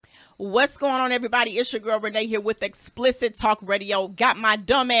What's going on, everybody? It's your girl Renee here with Explicit Talk Radio. Got my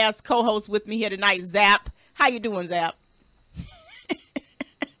dumbass co-host with me here tonight, Zap. How you doing, Zap?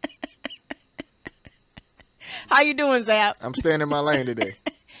 How you doing, Zap? I'm staying in my lane today.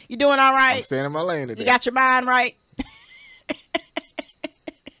 You doing all right? I'm staying in my lane today. You got your mind right?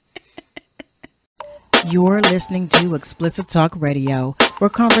 You're listening to Explicit Talk Radio, where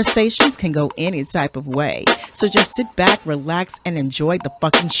conversations can go any type of way. So just sit back, relax, and enjoy the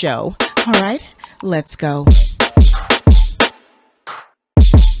fucking show. All right, let's go.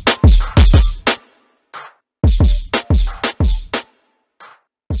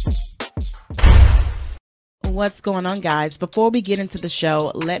 What's going on, guys? Before we get into the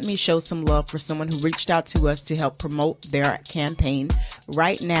show, let me show some love for someone who reached out to us to help promote their campaign.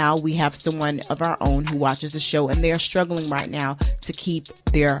 Right now, we have someone of our own who watches the show, and they are struggling right now to keep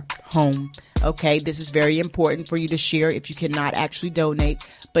their home. Okay, this is very important for you to share if you cannot actually donate,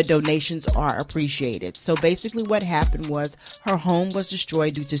 but donations are appreciated. So basically what happened was her home was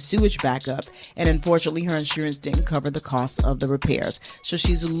destroyed due to sewage backup, and unfortunately her insurance didn't cover the cost of the repairs. So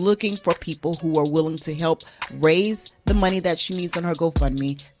she's looking for people who are willing to help raise the money that she needs on her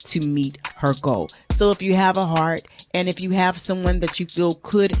GoFundMe to meet her goal. So if you have a heart and if you have someone that you feel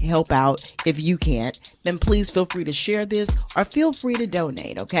could help out, if you can't, then please feel free to share this or feel free to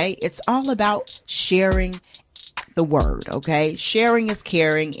donate, okay? It's all about sharing the word, okay? Sharing is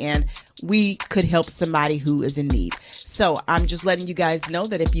caring, and we could help somebody who is in need. So I'm just letting you guys know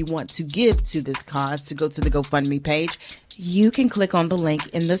that if you want to give to this cause, to go to the GoFundMe page, you can click on the link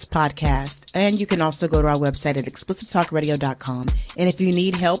in this podcast, and you can also go to our website at explicittalkradio.com. And if you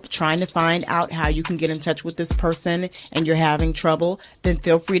need help trying to find out how you can get in touch with this person and you're having trouble, then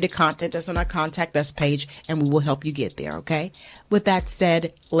feel free to contact us on our contact us page, and we will help you get there, okay? With that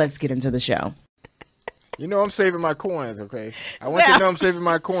said, let's get into the show. You know I'm saving my coins, okay? I want you to know I'm saving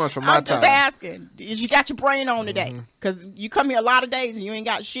my coins for my time. I'm just asking. You got your brain on today? Because you come here a lot of days and you ain't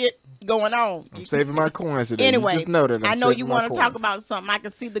got shit going on. I'm saving my coins today. Anyway, you just know that I know you want to talk about something. I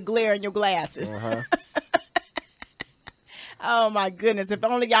can see the glare in your glasses. Oh, my goodness. If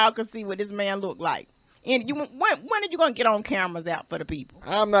only y'all could see what this man looked like. And when are you going to get on cameras out for the people?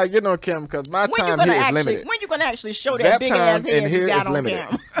 I'm not getting on camera because my time here is limited. When you going to actually show that big ass head you got on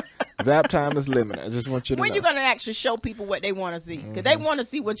camera? Zap time is limited. I just want you to know. When you going to actually show people what they want to see? Because they want to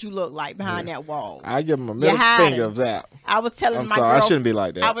see what you look like behind that wall. I give them a middle finger of Zap. I was telling my girlfriend. I shouldn't be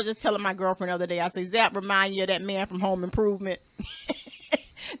like that. I was just telling my girlfriend the other day. I say, Zap remind you of that man from Home Improvement.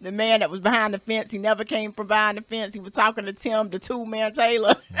 The man that was behind the fence. He never came from behind the fence. He was talking to Tim, the two-man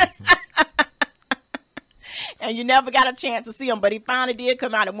Taylor. And you never got a chance to see him. But he finally did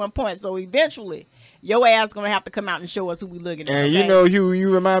come out at one point. So eventually, your ass gonna have to come out and show us who we looking at. And okay? you know who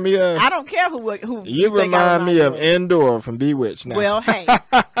you remind me of? I don't care who you remind me of Endor from Bewitched now. Well, hey,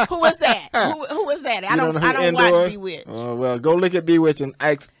 who is that? Who is that? I don't watch Bewitched. Well, go look at Bewitched and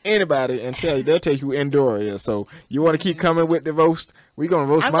ask anybody and they'll tell you who Endor is. So you want to keep coming with the roast? We gonna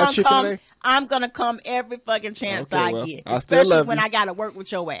roast my chicken today? I'm gonna come every fucking chance I get. I still love you. When I gotta work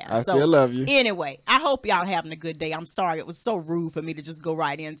with your ass. I still love you. Anyway, I hope y'all having a good day. I'm sorry it was so rude for me to just go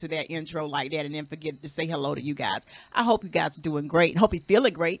right into that intro like that and then forget to say hello to you guys. I hope you guys are doing great. Hope you're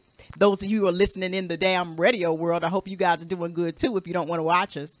feeling great. Those of you who are listening in the damn radio world, I hope you guys are doing good too if you don't want to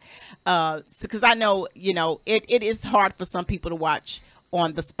watch us. Because I know, it is hard for some people to watch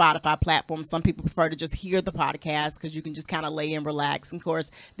on the Spotify platform. Some people prefer to just hear the podcast because you can just kind of lay and relax. And of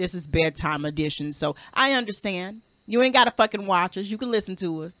course, this is bedtime edition, so I understand. You ain't got to fucking watch us. You can listen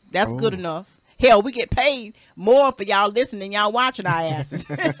to us. That's good enough. Hell, we get paid more for y'all listening than y'all watching our asses.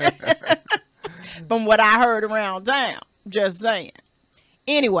 From what I heard around town. Just saying.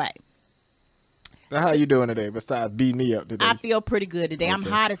 Anyway. So how you doing today besides beating me up today? I feel pretty good today. Okay. I'm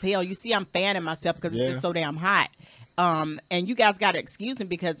hot as hell. You see, I'm fanning myself because it's just so damn hot. And you guys got to excuse me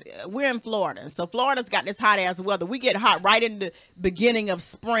because we're in Florida. So Florida's got this hot ass weather. We get hot right in the beginning of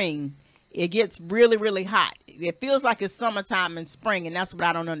spring. It gets really, really hot. It feels like it's summertime in spring, and that's what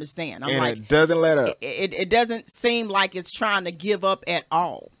I don't understand. It doesn't let up. It doesn't seem like it's trying to give up at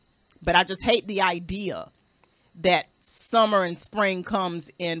all. But I just hate the idea that summer and spring comes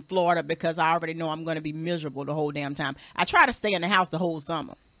in Florida because I already know I'm going to be miserable the whole damn time. I try to stay in the house the whole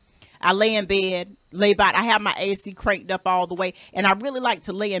summer. I lay in bed, lay by. I have my AC cranked up all the way, and I really like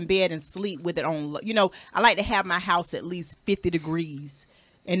to lay in bed and sleep with it on. I like to have my house at least 50 degrees,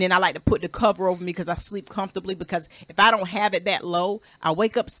 and then I like to put the cover over me because I sleep comfortably. Because if I don't have it that low, I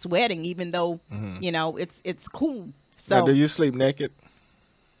wake up sweating, even though it's cool. So now, do you sleep naked?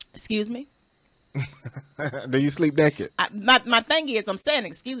 Excuse me? Do you sleep naked? My thing is, I'm saying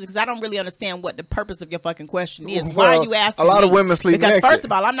excuses because I don't really understand what the purpose of your fucking question is. Well, Why are you asking a lot me? of women sleep because naked. First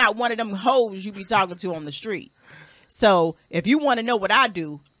of all, I'm not one of them hoes you be talking to on the street. So if you want to know what I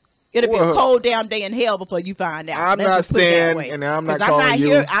do, it'll be a cold damn day in hell before you find out. I'm not saying, and I'm not calling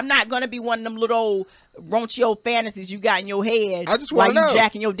you. I'm not going to be one of them little old raunchy old fantasies you got in your head I just while you know.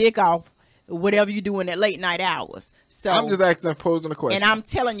 jacking your dick off, whatever you do in that late night hours. So I'm just asking, posing a question. And I'm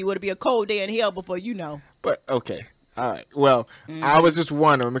telling you, it'll be a cold day in hell before you know. But, okay. All right. Well, I was just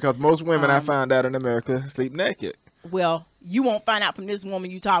wondering because most women I found out in America sleep naked. Well, you won't find out from this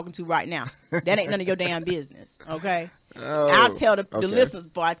woman you talking to right now. That ain't none of your damn business, okay? Oh, I'll tell the listeners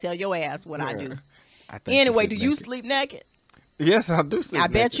before I tell your ass what I do. Anyway, do you sleep naked? Yes, I do sleep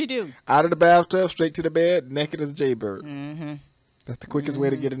naked. I bet you do. Out of the bathtub, straight to the bed, naked as a jaybird. That's the quickest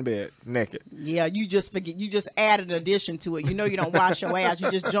way to get in bed, naked. Yeah, you just forget. You just added an addition to it. You know you don't wash your ass. You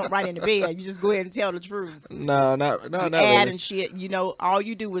just jump right into bed. You just go ahead and tell the truth. No, not adding really. shit. You know, all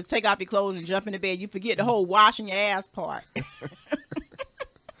you do is take off your clothes and jump into bed. You forget the whole washing your ass part.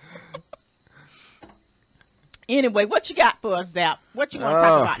 Anyway, what you got for us, Zap? What you want to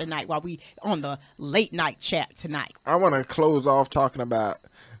talk about tonight while we on the late night chat tonight? I want to close off talking about...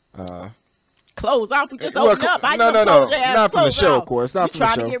 Close off? We just opened up. No. Not from the show, of course. Not from the show.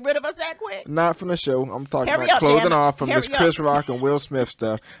 You trying to get rid of us that quick? Not from the show. I'm talking Hurry about up, closing off from Hurry this up. Chris Rock and Will Smith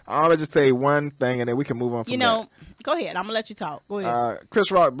stuff. I'm going to just say one thing, and then we can move on from that. Go ahead. I'm going to let you talk. Go ahead.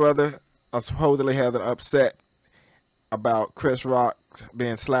 Chris Rock brother supposedly has an upset about Chris Rock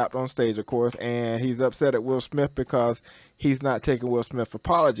being slapped on stage, of course, and he's upset at Will Smith because he's not taking Will Smith's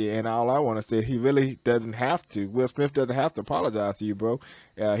apology. And all I want to say, he really doesn't have to. Will Smith doesn't have to apologize to you, bro.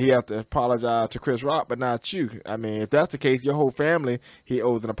 He has to apologize to Chris Rock, but not you. I mean, if that's the case, your whole family, he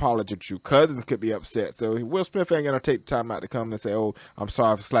owes an apology to you. Cousins could be upset. So Will Smith ain't going to take the time out to come and say, oh, I'm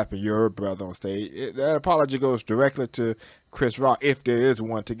sorry for slapping your brother on stage. That apology goes directly to Chris Rock, if there is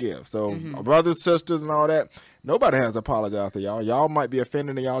one to give. So brothers, sisters, and all that, nobody has to apologize to y'all. Y'all might be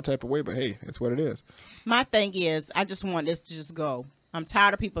offended in y'all type of way, but hey, it's what it is. My thing is, I just want this to just go. I'm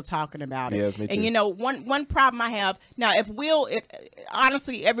tired of people talking about it. Yes, me too. And you know, one problem I have now, if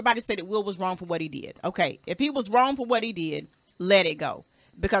honestly, everybody said that Will was wrong for what he did. Okay, if he was wrong for what he did, let it go.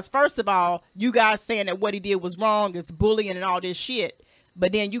 Because first of all, you guys saying that what he did was wrong, it's bullying and all this shit.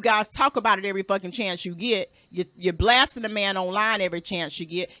 But then you guys talk about it every fucking chance you get. You're blasting the man online every chance you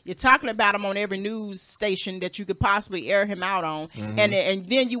get. You're talking about him on every news station that you could possibly air him out on. And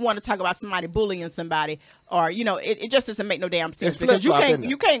then you want to talk about somebody bullying somebody, or you know, it just doesn't make no damn sense. Because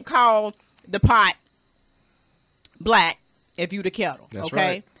you can't call the pot black if you the kettle. That's okay,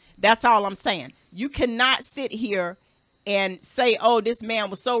 right. That's all I'm saying. You cannot sit here and say, "Oh, this man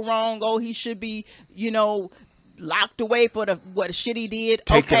was so wrong. Oh, he should be, you know, locked away for what shit he did."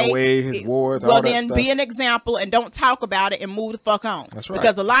 Taking away his wars. Well, all that then stuff. be an example and don't talk about it and move the fuck on. That's right.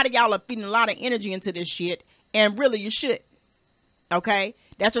 Because a lot of y'all are feeding a lot of energy into this shit, and really you should. Okay,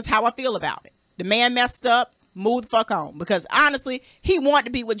 that's just how I feel about it. The man messed up. Move the fuck on. Because honestly, he wanted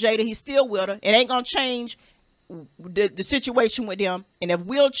to be with Jada. He's still with her. It ain't gonna change the situation with them. And if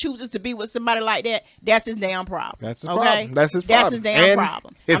Will chooses to be with somebody like that, that's his damn problem. That's his okay? problem. That's his problem. That's his damn And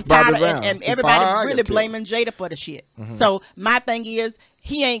problem. his I'm tired Bobby of Brown. and His everybody Bobby really too. blaming Jada for the shit. So my thing is,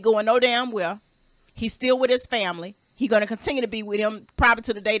 he ain't going no damn well. He's still with his family. He's gonna continue to be with him probably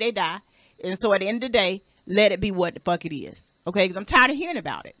to the day they die. And so at the end of the day, let it be what the fuck it is. Okay? Because I'm tired of hearing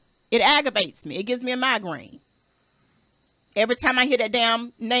about it. It aggravates me. It gives me a migraine. Every time I hear that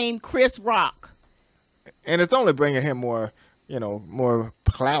damn name, Chris Rock. And it's only bringing him more, you know, more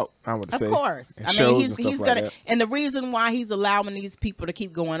clout, I would say. Of course. And I mean, shows he's and stuff gonna, like that. and the reason why he's allowing these people to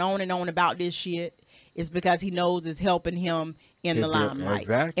keep going on and on about this shit is because he knows it's helping him in the limelight.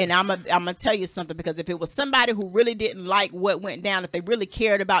 Exactly. And I'm gonna tell you something, because if it was somebody who really didn't like what went down, if they really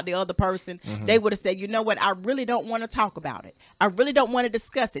cared about the other person, they would have said, you know what, I really don't want to talk about it. I really don't want to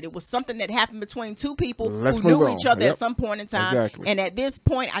discuss it. It was something that happened between two people who knew each other at some point in time. Exactly. And at this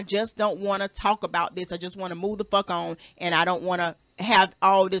point, I just don't want to talk about this. I just want to move the fuck on, and I don't want to have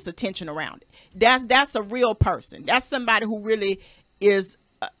all this attention around it. That's a real person. That's somebody who really is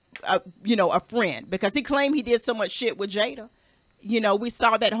a friend, because he claimed he did so much shit with Jada. You know, we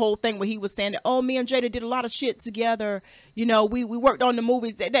saw that whole thing where he was saying that, oh, me and Jada did a lot of shit together. You know, we worked on the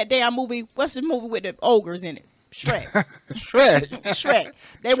movies. That damn movie, what's the movie with the ogres in it? Shrek. Shrek.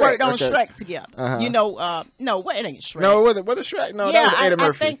 They worked on Shrek together. You know, no, it ain't Shrek. No, was it Shrek? No, that was Eddie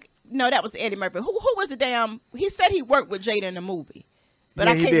Murphy. That was Eddie Murphy. Who was the damn, he said he worked with Jada in the movie. But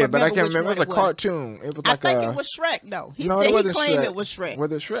yeah, I can't he did, remember but I can't remember. It was a was. cartoon. It was like I think it was Shrek, though. He no, said it he wasn't claimed Shrek. it was Shrek.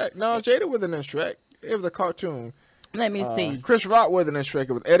 Was it Shrek? No, Jada wasn't in Shrek. It was a cartoon. Let me see. Chris Rock wasn't in Shrek.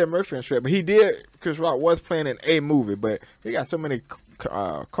 It was Eddie Murphy in Shrek. But Chris Rock was playing in a movie. But he got so many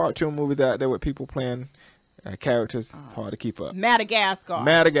cartoon movies out there with people playing characters. It's hard to keep up. Madagascar.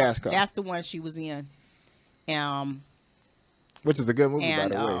 That's the one she was in. Which is a good movie, by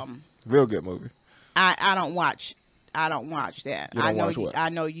the way. Real good movie. I don't watch that. You don't watch what? I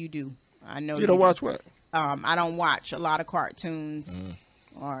know you do. I know you don't watch what? I don't watch a lot of cartoons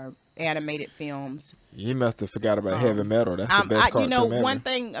or animated films. You must have forgot about heavy metal. That's the best cartoon ever. One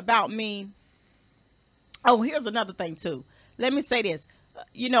thing about me. Oh, here's another thing too. Let me say this.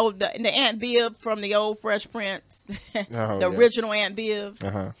 The Aunt Viv from the old Fresh Prince, original Aunt Viv.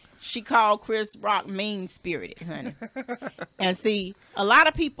 She called Chris Rock mean-spirited, honey. And see, a lot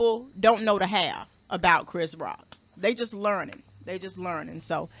of people don't know the half about Chris Rock. They just learning.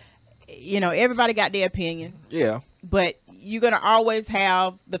 So, everybody got their opinion. Yeah. But you're going to always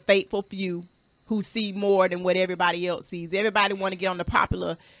have the faithful few who see more than what everybody else sees. Everybody want to get on the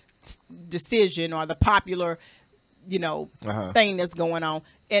popular decision or the popular, thing that's going on.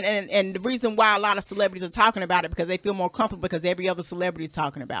 And the reason why a lot of celebrities are talking about it because they feel more comfortable because every other celebrity is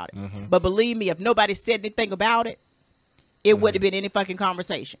talking about it. But believe me, if nobody said anything about it, it wouldn't have been any fucking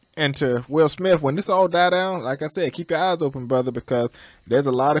conversation. And to Will Smith, when this all die down, like I said, keep your eyes open, brother, because there's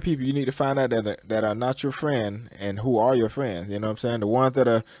a lot of people you need to find out that are not your friend and who are your friends. You know what I'm saying? The ones that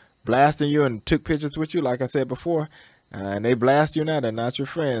are blasting you and took pictures with you, like I said before, and they blast you now, they're not your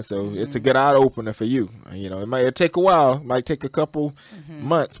friends. So it's a good eye opener for you. It might take a while. It might take a couple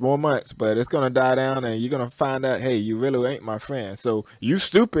more months, but it's going to die down and you're going to find out, hey, you really ain't my friend. So you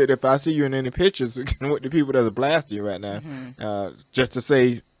stupid if I see you in any pictures with the people that's blasting you right now. Just to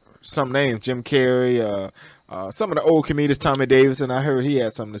say some names, Jim Carrey, some of the old comedians, Tommy Davidson, I heard he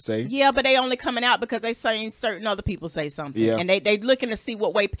had something to say. Yeah, but they only coming out because they saying certain other people say something. Yeah. And they looking to see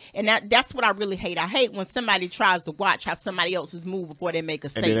what way. And that's what I really hate. I hate when somebody tries to watch how somebody else is moved before they make a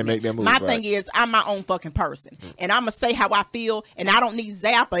statement. And then they make their move, my thing is, I'm my own fucking person. And I'm going to say how I feel. And I don't need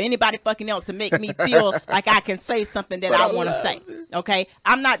Zap or anybody fucking else to make me feel like I can say something that I want to say. Okay?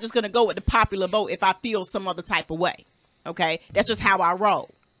 I'm not just going to go with the popular vote if I feel some other type of way. Okay? That's just how I roll.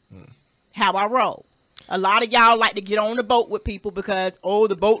 A lot of y'all like to get on the boat with people because,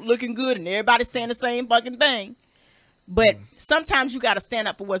 the boat looking good and everybody's saying the same fucking thing. But sometimes you got to stand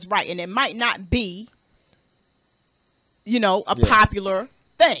up for what's right. And it might not be, a popular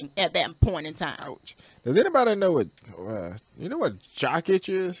thing at that point in time. Ouch. Does anybody know what jock itch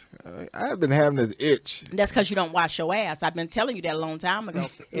is? I have been having this itch. That's because you don't wash your ass. I've been telling you that a long time ago.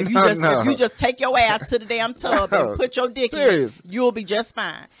 If you just take your ass to the damn tub and put your dick in it, you'll be just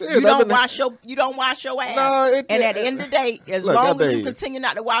fine. You don't wash your ass. No, and at the end of the day, as long as you continue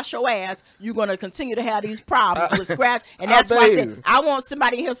not to wash your ass, you're gonna continue to have these problems with scratch. And that's why I said I want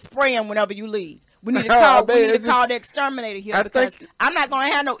somebody here spraying whenever you leave. We need to call the exterminator here because I'm not going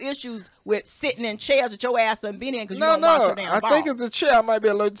to have no issues with sitting in chairs that your ass done been in because you don't wash your damn balls. I think it's the chair. I might be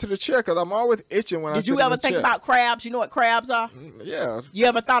allergic to the chair because I'm always itching when I sit in the chair. Did you ever think about crabs? You know what crabs are? Yeah. You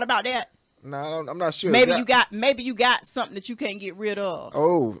ever thought about that? No, I'm not sure. Maybe you got something that you can't get rid of.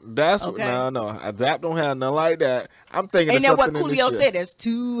 Oh, that's okay. No. Zap don't have nothing like that. I'm thinking ain't of that something what Coolio said? It's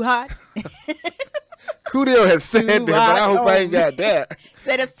too hot. Coolio has said that, but I hope I ain't got that.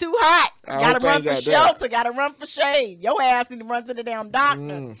 Said it's too hot. Gotta run for shelter. Gotta run for shade. Your ass need to run to the damn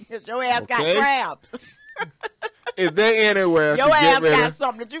doctor. Your ass got crabs. Is there anywhere your ass got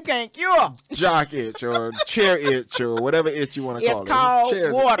something that you can't cure? Jock itch or chair itch or whatever itch you want to call it.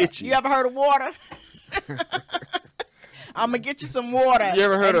 It's called water. You ever heard of water? I'm gonna get you some water. You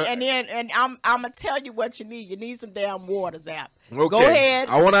ever heard of? And I'm gonna tell you what you need. You need some damn water, Zap. Okay. Go ahead.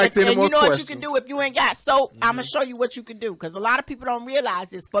 I want to ask any more questions. You know what you can do if you ain't got soap? I'm gonna show you what you can do because a lot of people don't realize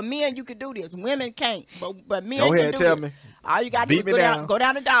this. For men, you can do this. Women can't, but men go can ahead, do tell this. Me. All you gotta do is go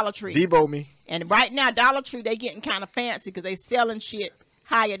down to Dollar Tree. Debo me. And right now, Dollar Tree they getting kind of fancy because they selling shit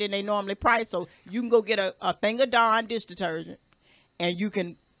higher than they normally price. So you can go get a thing of Dawn dish detergent, and you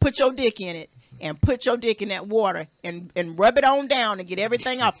can put your dick in it. And put your dick in that water and rub it on down and get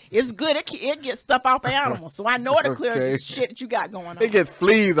everything off. It's good. It gets stuff off of animals. So I know it'll clear the shit that you got going on. It gets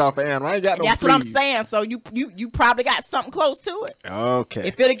fleas off of animals. I ain't got no That's fleas. what I'm saying. So you probably got something close to it. Okay.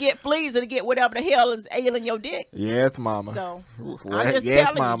 If it'll get fleas, it'll get whatever the hell is ailing your dick. Yes, mama. So I'm just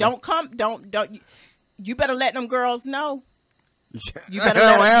telling you, don't. You better let them girls know. You better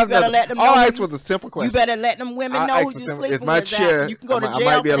let them know. All I asked was a simple question. You better let them women know who you're sleeping with. You can go to jail.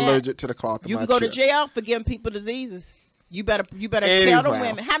 I might be allergic to the cloth. You can go to jail for giving people diseases. You better tell them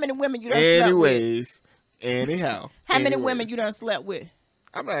women. How many women you done slept with? Anyhow. How many women you done slept with?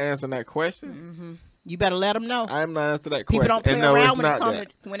 I'm not answering that question. You better let them know. I'm not answering that People question. don't play around No,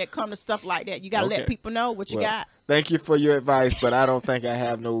 when it comes to stuff like that. You got to let people know what you got. Thank you for your advice, but I don't think I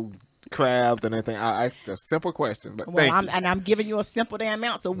have no crabs and anything. I asked a simple question, but thank you. And I'm giving you a simple damn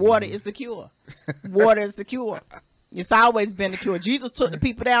answer. Water is the cure. Water is the cure. It's always been the cure. Jesus took the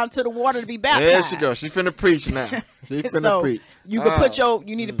people down to the water to be baptized. There she goes. She finna preach now. She finna preach. You can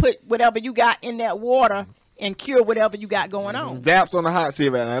you need to put whatever you got in that water and cure whatever you got going on. Zap's on the hot seat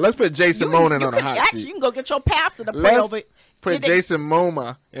right now. Let's put Jason Monin on the hot seat. You can go get your pastor to pray over it. Put Jason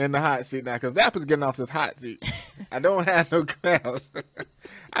Momoa in the hot seat now, because Zap is getting off this hot seat. I don't have no crowds.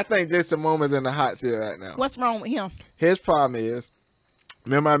 I think Jason Momoa's in the hot seat right now. What's wrong with him? His problem is,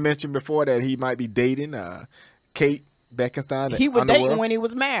 remember I mentioned before that he might be dating Kate Beckinsale. He was dating when he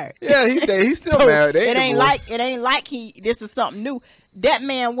was married. Yeah, he's still married. It ain't like this is something new. That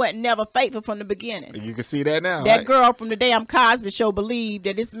man wasn't never faithful from the beginning. You can see that now. That girl from the damn Cosby Show believed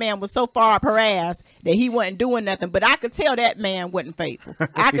that this man was so far up her ass that he wasn't doing nothing. But I could tell that man wasn't faithful.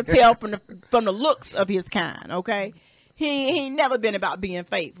 I could tell from the looks of his kind. Okay, he ain't never been about being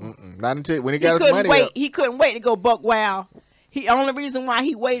faithful. Not until when he got his money up. He couldn't wait to go buck wild. The only reason why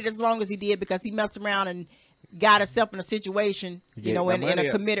he waited as long as he did because he messed around and got himself in a situation, in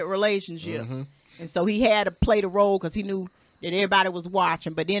a committed relationship. And so he had to play the role because he knew that everybody was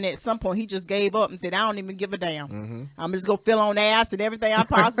watching. But then at some point he just gave up and said, I don't even give a damn. I'm just going to fill on the ass and everything I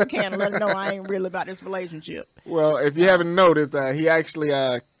possibly can to let him know I ain't really about this relationship. Well, if you haven't noticed, he actually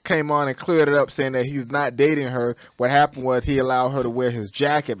came on and cleared it up saying that he's not dating her. What happened was he allowed her to wear his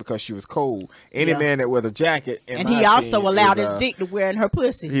jacket because she was cold. Any man that wears a jacket, and he also allowed his dick to wear in her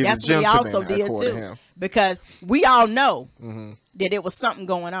pussy. That's what he also did too. Because we all know that it was something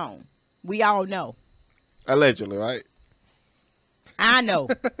going on. We all know. Allegedly, right? I know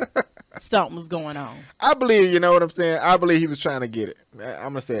something was going on. I believe, you know what I'm saying? I believe he was trying to get it.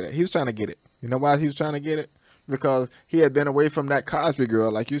 I'm going to say that. He was trying to get it. You know why he was trying to get it? Because he had been away from that Cosby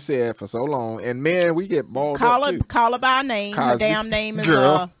girl, like you said, for so long. And, man, we get balled up, too. Call her by name. Cosby. Her damn name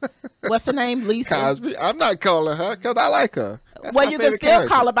is, what's her name? Lisa? Cosby. I'm not calling her because I like her. That's well, you can still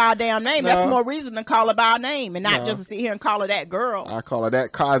call her by a damn name. No. That's more reason to call her by a name and not just to sit here and call her that girl. I call her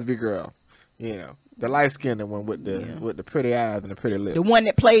that Cosby girl. You know. The light-skinned one with the pretty eyes and the pretty lips. The one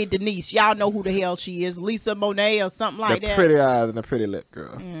that played Denise. Y'all know who the hell she is. Lisa Monet or something like that. The pretty eyes and the pretty lip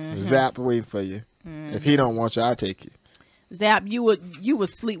girl. Zap waiting for you. If he don't want you, I'll take you. Zap, you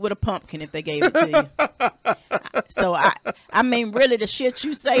would sleep with a pumpkin if they gave it to you. So, I mean, really, the shit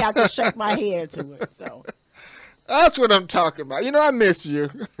you say, I just shake my head to it. So that's what I'm talking about. You know, I miss you.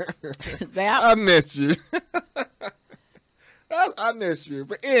 Zap? I miss you. I miss you.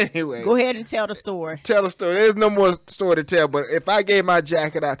 But anyway. Go ahead and tell the story. Tell the story. There's no more story to tell. But if I gave my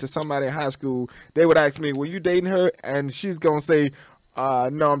jacket out to somebody in high school, they would ask me, were you dating her? And she's going to say,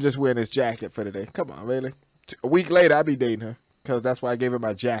 no, I'm just wearing this jacket for today. Come on, really? A week later, I'd be dating her. Because that's why I gave her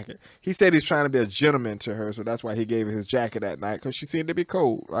my jacket. He said he's trying to be a gentleman to her. So that's why he gave her his jacket that night. Because she seemed to be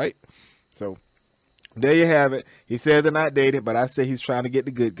cold, right? So there you have it. He said they're not dating. But I say he's trying to get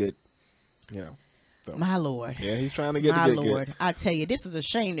the good. You know. So, my Lord. Yeah, he's trying to get the good. Good. I tell you, this is a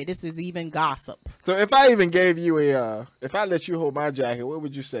shame that this is even gossip. So if I even gave you if I let you hold my jacket, what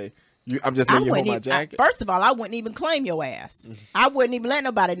would you say? I'm just letting you hold my jacket? First of all, I wouldn't even claim your ass. I wouldn't even let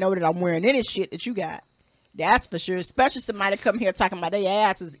nobody know that I'm wearing any shit that you got. That's for sure. Especially somebody come here talking about their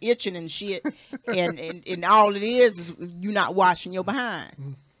ass is itching and shit. and all it is you not washing your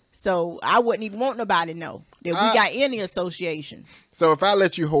behind. So I wouldn't even want nobody to know that we got any association. So if I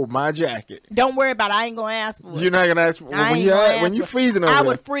let you hold my jacket, don't worry about it. I ain't gonna ask for it. You're not gonna ask for it when you freezing over I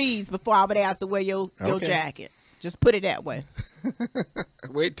would freeze before I would ask to wear your jacket. Just put it that way.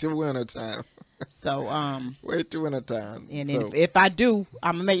 Wait till winter time. So wait till winter time. And if I do,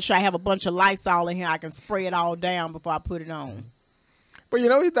 I'm gonna make sure I have a bunch of Lysol in here. I can spray it all down before I put it on. But you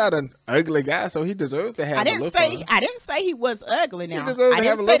know he's not an ugly guy, so he deserves to have a little fun. I didn't say he was ugly. Now he deserves to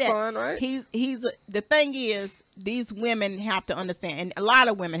have a little fun, right? The thing is, these women have to understand, and a lot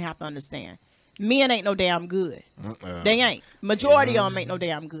of women have to understand. Men ain't no damn good. They ain't. Majority of them ain't no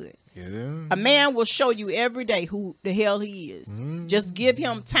damn good. Yeah. A man will show you every day who the hell he is. Just give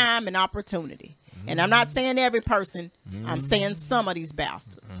him time and opportunity. And I'm not saying every person. I'm saying some of these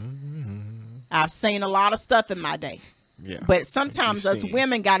bastards. I've seen a lot of stuff in my day. Yeah. But sometimes us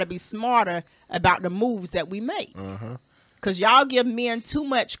women got to be smarter about the moves that we make. Because y'all give men too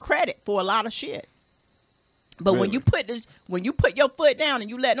much credit for a lot of shit. But when you put your foot down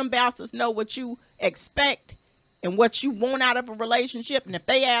and you let them bastards know what you expect and what you want out of a relationship, and if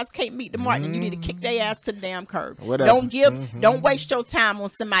they ass can't meet the mark, then you need to kick their ass to the damn curb. Don't waste your time on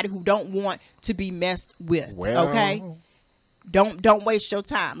somebody who don't want to be messed with. Okay? Don't waste your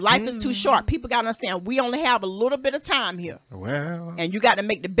time. Life is too short. People got to understand we only have a little bit of time here. Well, and you got to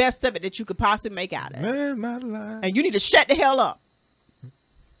make the best of it that you could possibly make out of it. My life. And you need to shut the hell up.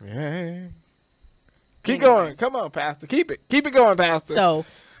 Yeah. Keep going. Come on, Pastor. Keep it going, Pastor. So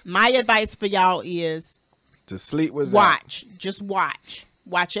my advice for y'all is to sleep with watch. Just watch.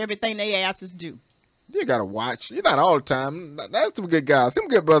 Watch everything they asses do. You gotta watch. You're not all the time. That's some good guys. Some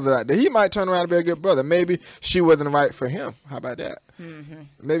good brothers out there. He might turn around and be a good brother. Maybe she wasn't right for him. How about that? Mm-hmm.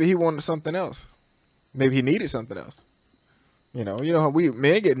 Maybe he wanted something else. Maybe he needed something else. You know how we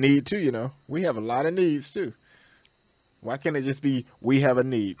men get need too. You know, we have a lot of needs too. Why can't it just be we have a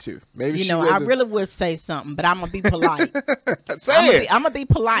need too? Maybe I really would say something, but I'm gonna be polite. I'm gonna be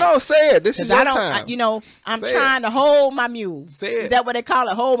polite. No, say it. This is your time. I'm trying to hold my mule. Say it. Is that what they call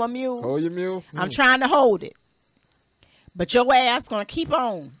it? Hold my mule. Hold your mule. I'm trying to hold it, but your ass gonna keep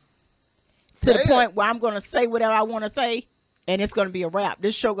on to the point where I'm gonna say whatever I want to say, and it's gonna be a wrap.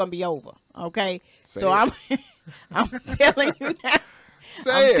 This show gonna be over. Okay, I'm telling you now.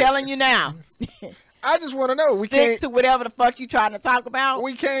 I'm telling you now. I just want to know. We Stick can't to whatever the fuck you trying to talk about.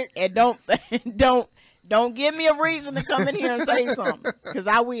 We can't. And don't give me a reason to come in here and say something, because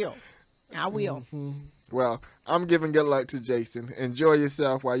I will. Mm-hmm. Well, I'm giving good luck to Jason. Enjoy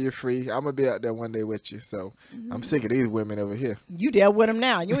yourself while you're free. I'm gonna be out there one day with you. So I'm sick of these women over here. You there with them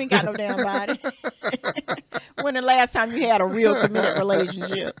now? You ain't got no damn body. When the last time you had a real committed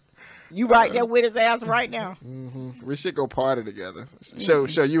relationship? You right there with his ass right now. Mm-hmm. We should go party together. Show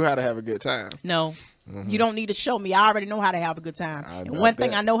you how to have a good time. No. Mm-hmm. You don't need to show me. I already know how to have a good time. And one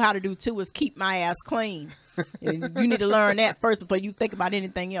thing I know how to do too is keep my ass clean. And you need to learn that first before you think about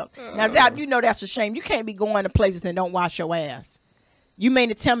anything else. Now, Zap, you know that's a shame. You can't be going to places and don't wash your ass. You mean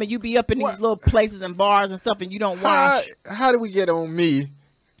to tell me you be up in these little places and bars and stuff and you don't wash? How do we get on me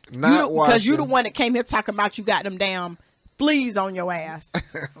not washing? Because you the one that came here talking about you got them damn fleas on your ass.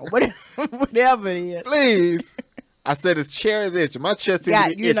 Whatever it is. Please. I said his chair is itching. My chest is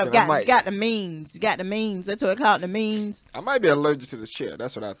itching. You got the means. You got the means. That's what they call it, the means. I might be allergic to this chair.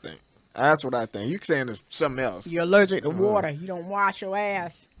 That's what I think. You saying there's something else. You're allergic to water. You don't wash your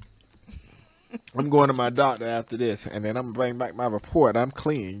ass. I'm going to my doctor after this, and then I'm going to bring back my report. I'm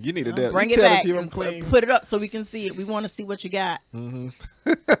clean. You need to bring it back and put it up so we can see it. We want to see what you got. Mm-hmm.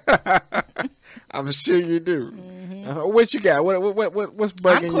 I'm sure you do. Mm-hmm. What you got? What's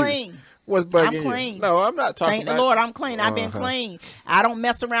bugging you? I'm clean. What's bugging you? I'm clean. No, I'm not talking Thank the Lord, I'm clean. I've been clean. I don't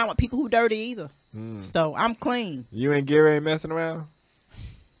mess around with people who dirty either. So I'm clean. You and Gary ain't messing around?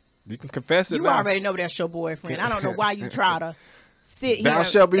 You can confess it You now. already know that's your boyfriend. I don't know why you try to sit here. Thou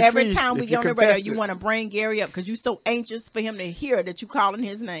shalt be every free time we if get on the you radio, confess you it. want to bring Gary up because you're so anxious for him to hear that you calling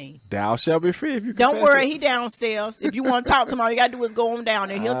his name. Thou shalt be free if you Don't confess worry, it. he downstairs. If you want to talk to him, all you got to do is go on down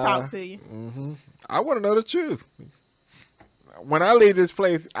there. He'll talk to you. Mm-hmm. I want to know the truth. When I leave this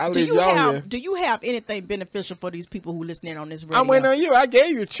place, I leave y'all here. Do you have anything beneficial for these people who listening on this radio? I'm waiting on you. I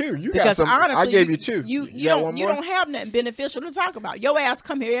gave you two. Because honestly, I gave you two. You don't have nothing beneficial to talk about. Your ass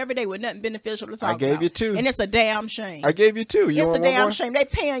come here every day with nothing beneficial to talk about. I gave you two. And it's a damn shame. I gave you two. It's a damn shame. They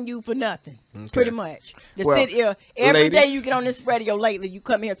paying you for nothing, pretty much. To sit here every day you get on this radio lately, you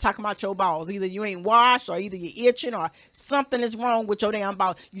come here talking about your balls. Either you ain't washed or either you're itching or something is wrong with your damn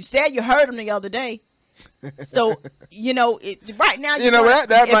balls. You said you heard them the other day. So, right now,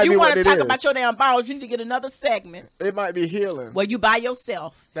 if you want to talk about your damn balls, you need to get another segment. It might be healing. Where you by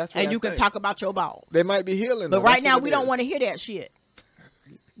yourself and you can talk about your balls. They might be healing. But right now, we don't want to hear that shit.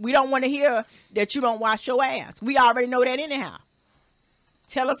 We don't want to hear that you don't wash your ass. We already know that anyhow.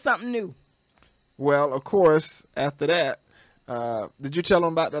 Tell us something new. Well, of course, after that, did you tell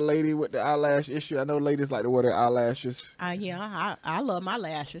them about the lady with the eyelash issue? I know ladies like to wear their eyelashes. Yeah, I love my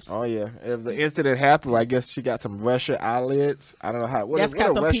lashes. Oh, yeah. If the incident happened, I guess she got some Russia eyelids. I don't know how. That's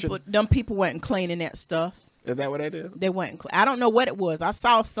because them people weren't cleaning that stuff. Is that what they did? They weren't. I don't know what it was. I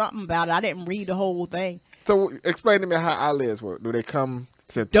saw something about it. I didn't read the whole thing. So explain to me how eyelids work. Do they come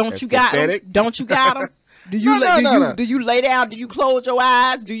Don't you got them? Don't you got them? Do you lay down? Do you close your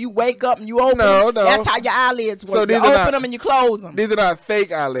eyes? Do you wake up and you open them? No. That's how your eyelids work. So you open them and you close them. These are not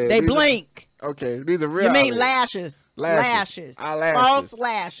fake eyelids. They blink. Okay, these are real. You mean eyelids. lashes? Eyelashes. False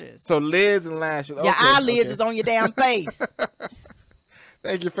lashes. So lids and lashes. Okay, your eyelids is on your damn face.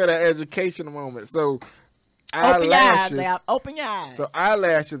 Thank you for that educational moment. So eyelashes. Open your eyes. So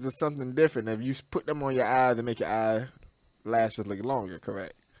eyelashes is something different. If you put them on your eyes and make your eyelashes look longer,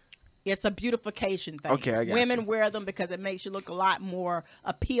 correct? It's a beautification thing. Okay, I got Women wear them because it makes you look a lot more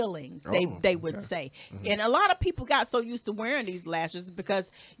appealing, they would say. Mm-hmm. And a lot of people got so used to wearing these lashes because,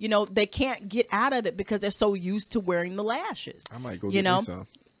 they can't get out of it because they're so used to wearing the lashes. I might go get me some.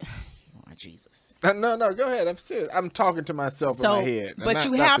 my Jesus. No, go ahead. I'm serious. I'm talking to myself in my head. But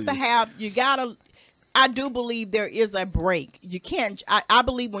you have to have, you gotta, I do believe there is a break. You can't, I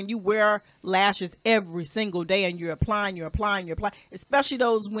believe when you wear lashes every single day and you're applying, especially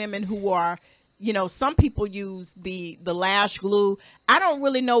those women who are, you know, some people use the lash glue. I don't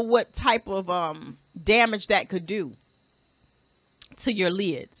really know what type of damage that could do to your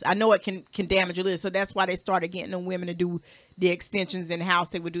lids. I know it can damage your lids. So that's why they started getting the women to do the extensions in house.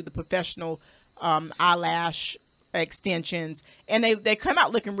 They would do the professional eyelash extensions, and they come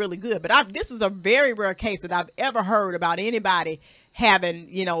out looking really good. But this is a very rare case that I've ever heard about anybody having,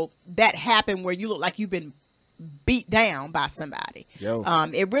 you know, that happen where you look like you've been beat down by somebody.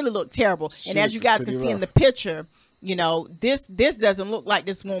 It really looked terrible. And as you guys can see in the picture, you know, this doesn't look like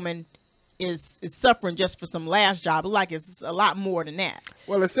this woman is suffering just for some lash job. Like it's a lot more than that.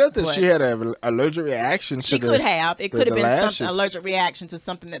 Well, it said that she had an allergic reaction to it could have been some allergic reaction to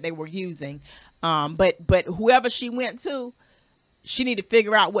something that they were using. But whoever she went to, she need to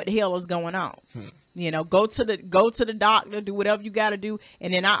figure out what the hell is going on. You know, go to the doctor, do whatever you got to do.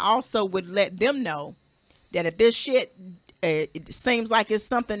 And then I also would let them know that if this shit, it seems like it's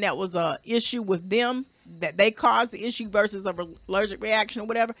something that was a issue with them, that they caused the issue versus an allergic reaction or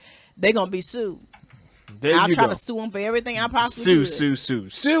whatever, they're going to be sued. I'll try to sue them for everything I possibly could.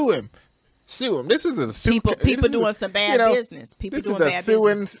 Sue him. This is a sue. People doing some bad business. People doing bad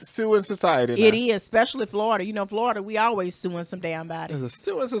business. Suing society now. It is, especially Florida. You know, Florida, we always suing some damn body. It's a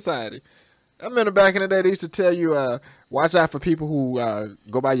suing society. I remember back in the day, they used to tell you, watch out for people who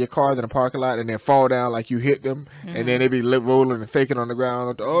go by your cars in the parking lot and then fall down like you hit them. And then they be rolling and faking on the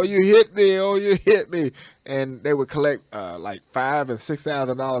ground. Oh, you hit me. Oh, you hit me. And they would collect like $5,000 and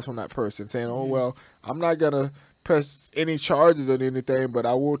 $6,000 from that person saying, oh, well, I'm not going to press any charges or anything, but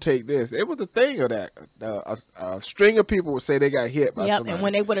I will take this. It was a thing of that. A string of people would say they got hit by somebody. And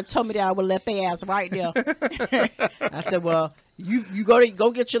when they would have told me that, I would have left their ass right there. I said, well, you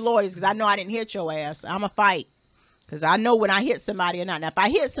go get your lawyers, because I know I didn't hit your ass. I'm a fight, because I know when I hit somebody or not. Now, if I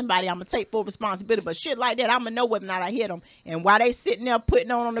hit somebody, I'm going to take full responsibility, but shit like that, I'm going to know whether or not I hit them. And while they sitting there putting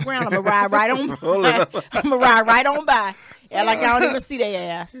on the ground, I'm going to ride right on by. I'm going to ride right on by. Yeah, like I don't even see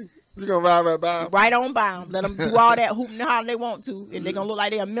their ass. You gonna ride right by them? Right on by them. Let them do all that hooping and hollering they want to, and they're gonna look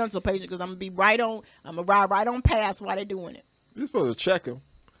like they're a mental patient, because I'm gonna be right on. I'm gonna ride right on past while they're doing it. You're supposed to check them.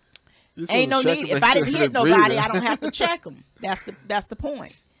 Ain't no need. If I didn't hit nobody, I don't have to check them. That's the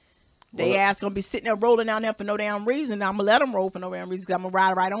point. They ass gonna be sitting there rolling down there for no damn reason. I'm gonna let them roll for no damn reason, because I'm gonna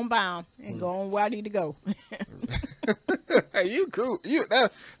ride right on by them and go on where I need to go. Hey, you cool.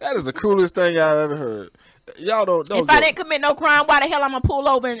 That is the coolest thing I've ever heard. Y'all don't. If I didn't commit no crime, why the hell I'm gonna pull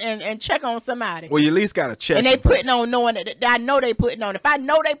over and check on somebody? Well, you at least gotta check. And they putting on, knowing that I know they putting on. If I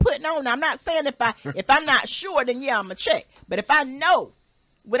know they putting on, I'm not saying if I'm not sure, then yeah, I'm gonna check. But if I know,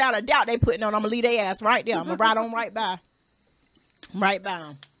 without a doubt, they putting on, I'm gonna leave their ass right there. I'm gonna ride on right by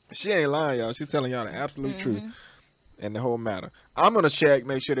them. She ain't lying, y'all. She's telling y'all the absolute truth and the whole matter. I'm gonna check,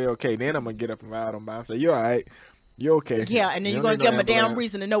 make sure they're okay. Then I'm gonna get up and ride on by them. Say, you all right? You okay? Yeah, and then you're going to give them a damn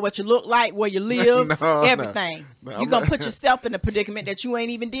reason to know what you look like, where you live, everything. No, you're going to put yourself in a predicament that you ain't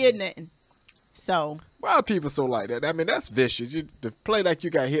even did nothing. So. Why are people so like that? I mean, that's vicious. You to play like you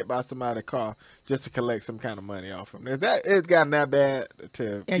got hit by somebody's car just to collect some kind of money off them. It's gotten that bad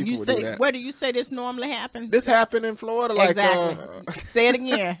to and people you say, do that. Where do you say this normally happens? This happened in Florida. Like, exactly. Say it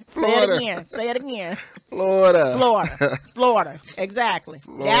again. Florida. Say it again. Florida. Exactly.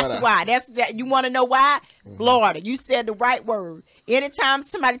 Florida. That's why. You want to know why? Florida. You said the right word. Anytime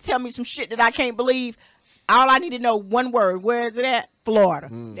somebody tell me some shit that I can't believe, all I need to know one word. Where is it at? Florida.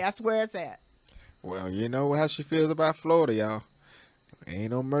 That's where it's at. Well, you know how she feels about Florida, y'all. Ain't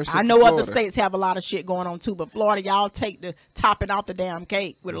no mercy. I know other states have a lot of shit going on too, but Florida, y'all take the topping off the damn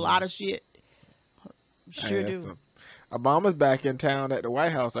cake with a lot of shit. Sure do. Obama's back in town at the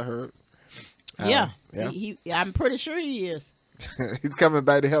White House, I heard. Yeah. I'm pretty sure he is. He's coming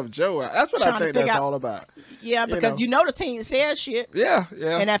back to help Joe out. That's what I think that's all about. Yeah, because you notice he ain't said shit. Yeah.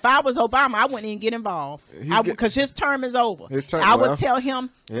 And if I was Obama, I wouldn't even get involved. Because his term is over. I would tell him,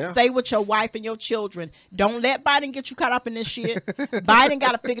 stay with your wife and your children. Don't let Biden get you caught up in this shit. Biden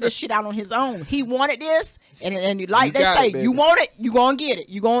got to figure this shit out on his own. He wanted this, and like they say, you want it, you going to get it.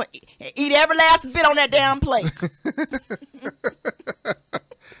 You going to eat every last bit on that damn plate.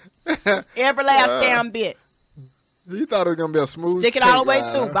 Every last damn bit. You thought it was going to be a smooth stick it all the way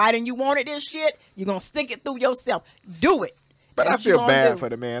through. Biden, you wanted this shit, you're going to stick it through yourself. Do it. But I feel bad for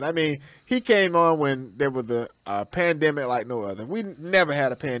the man. I mean, he came on when there was a pandemic like no other. We never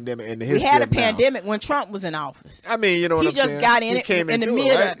had a pandemic in the history. We had a pandemic when Trump was in office. I mean, you know what I'm saying? He just got in it in the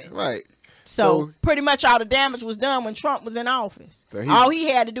middle of it. Right. So pretty much all the damage was done when Trump was in office. So all he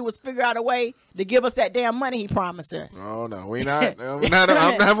had to do was figure out a way to give us that damn money he promised us. Oh no, we're not. I'm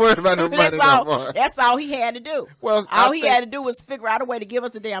not worried about no money no more. That's all he had to do. Well, all he had to do was figure out a way to give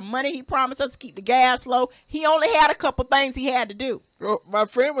us the damn money he promised us to keep the gas low. He only had a couple things he had to do. Well, my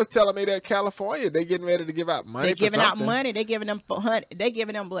friend was telling me that California, they getting ready to give out money. They're giving out money. They're giving them $400. They're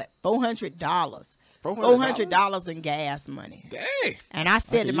giving them what? $400. $400 in gas money. Dang. And I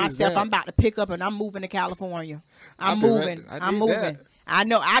said to myself, I'm about to pick up and I'm moving to California. I'm moving. I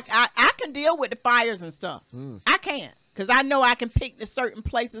know I can deal with the fires and stuff. I can, because I know I can pick the certain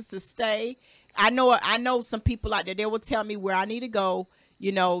places to stay. I know some people out there, they will tell me where I need to go,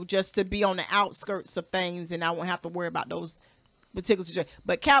 you know, just to be on the outskirts of things, and I won't have to worry about those particular situations.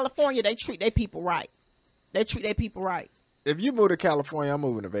 But California, they treat their people right. They treat their people right. If you move to California, I'm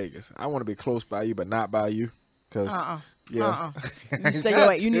moving to Vegas. I want to be close by you, but not by you. Cause, yeah.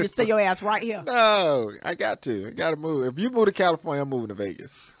 You need to stay your ass right here. No, I got to. I got to move. If you move to California, I'm moving to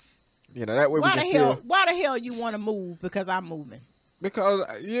Vegas. You know, that way we can still. Why the hell you want to move? Because I'm moving. Because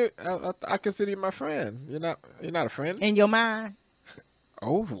I consider you my friend. You're not a friend. In your mind.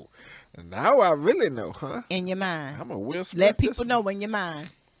 Oh, now I really know, huh? In your mind. I'm a Will Smith. Let people know in your mind.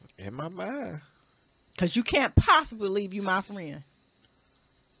 In my mind. Because you can't possibly leave you my friend.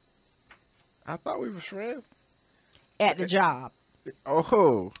 I thought we were friends. At the job.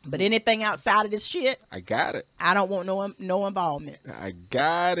 Oh. But anything outside of this shit. I got it. I don't want no involvement. I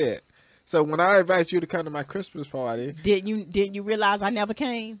got it. So when I invite you to come to my Christmas party. Didn't you realize I never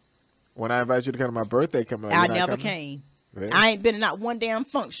came? When I invite you to come to my birthday, I never came. Really? I ain't been in not one damn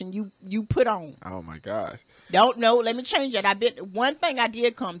function you put on. Oh my gosh. Don't know. Let me change that. One thing I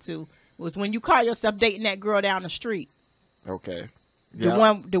did come to was when you call yourself dating that girl down the street. Okay. The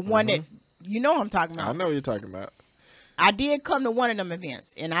one that you know what I'm talking about. I know what you're talking about. I did come to one of them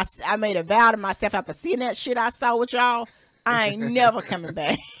events, and I made a vow to myself after seeing that shit I saw with y'all, I ain't never coming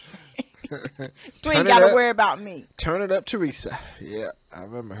back. You ain't got to worry about me. Turn it up, Teresa. Yeah, I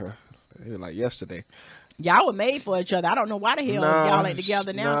remember her. It was like yesterday. Y'all were made for each other. I don't know why the hell y'all ain't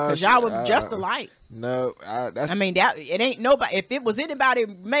together now, because y'all were just alike. No, I mean that it ain't nobody. If it was anybody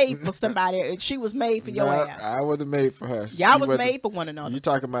made for somebody, she was made for your ass. I wasn't made for her. Y'all was made for one another. You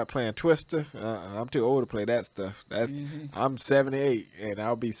talking about playing Twister? I'm too old to play that stuff. I'm 78 and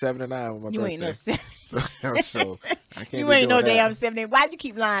I'll be 79 on my birthday. You ain't no 70. So I can't. You ain't no damn 78. Why you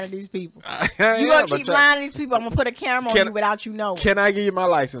keep lying to these people? You gonna keep lying to these people? I'm gonna put a camera on you without you knowing. Can I give you my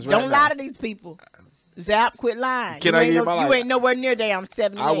license right now? Don't lie to these people. Zap, quit lying. Can I give you my license? You ain't nowhere near damn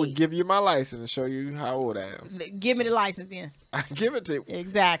 78. I would give you my license and show you how old I am. Give me the license then. I give it to you.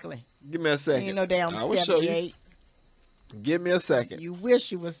 Exactly. Give me a second. Ain't no damn 78. Give me a second. You wish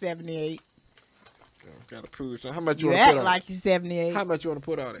you was 78. Gotta prove something. How much you want to put on it? You act like you're 78. How much you want to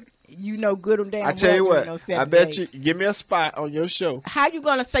put on it? You know good and damn well. I tell you what. No I bet you give me a spot on your show. How you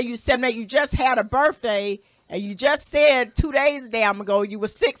gonna say you 78? You just had a birthday and you just said 2 days damn ago you were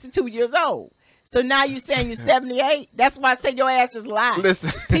 62 years old. So now you saying you're 78? That's why I say your ass just lying.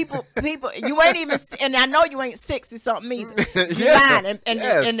 Listen. People, you ain't even, and I know you ain't 60-something either. You lying.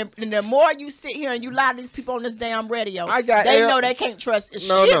 And the more you sit here and you lie to these people on this damn radio, they know they can't trust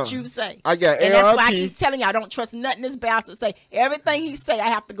shit you say. I got and that's why I keep telling you, I don't trust nothing this bastard say. Everything he say, I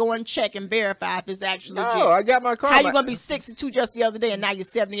have to go and check and verify if it's actually legit. No, I got my card. How you going to be 62 just the other day and now you're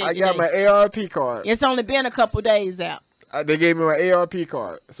 78 I got my ARP card. It's only been a couple days out. They gave me my ARP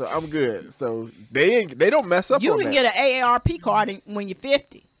card, so I'm good. So they don't mess up. You can get an AARP card when you're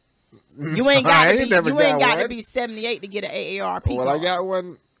 50. You ain't got to be 78 to get an AARP card. Well, I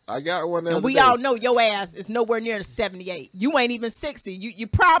got one. And we all know your ass is nowhere near the 78. You ain't even 60. You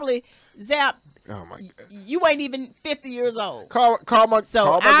probably Zap. Oh my God. You ain't even 50 years old. Call my. So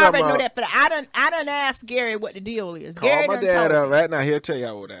call my I already grandma. know that. But I done asked Gary what the deal is. Call Gary my dad up right now. He'll tell you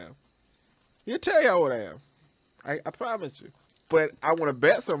how old I am. He'll tell you how old I am. I promise you. But I want to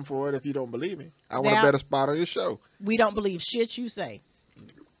bet something for it if you don't believe me. I want to bet a spot on your show. We don't believe shit you say.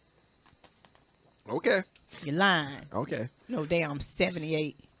 Okay. You're lying. Okay. No damn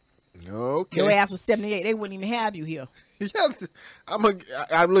 78. Okay. Your ass was 78. They wouldn't even have you here. Yes.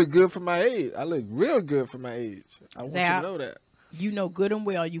 I look good for my age. I look real good for my age. I want you to know that. You know good and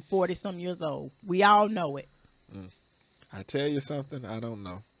well you 40-some years old. We all know it. I tell you something, I don't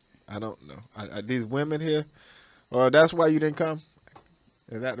know. These women here, that's why you didn't come?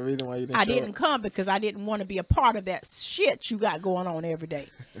 Is that the reason why you didn't I didn't come because I didn't want to be a part of that shit you got going on every day.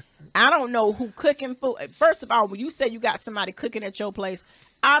 I don't know who cooking food. First of all, when you say you got somebody cooking at your place,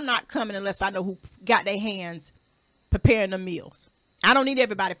 I'm not coming unless I know who got their hands preparing the meals. I don't need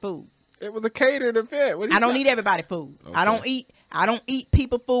everybody food. It was a catered event. I don't need everybody food. Okay. I don't eat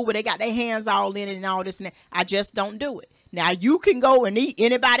people food where they got their hands all in it and all this and that. I just don't do it. Now, you can go and eat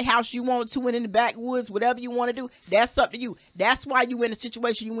anybody's house you want to and in the backwoods, whatever you want to do. That's up to you. That's why you in the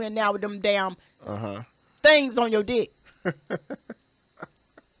situation you in now with them damn things on your dick.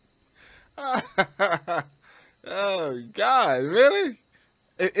 Oh, God, really?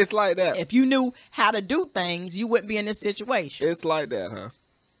 It's like that. If you knew how to do things, you wouldn't be in this situation. It's like that, huh?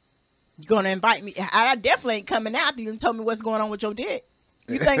 You're going to invite me. I definitely ain't coming out there and tell me what's going on with your dick.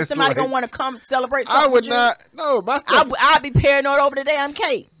 You think somebody like, going to want to come celebrate something I would with you? not. No, my stuff. I'd be paranoid over the damn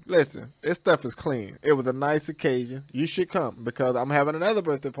cake. Listen, this stuff is clean. It was a nice occasion. You should come because I'm having another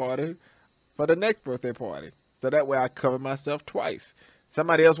birthday party for the next birthday party. So that way I cover myself twice.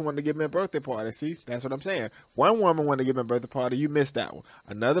 Somebody else wanted to give me a birthday party. See, that's what I'm saying. One woman wanted to give me a birthday party. You missed that one.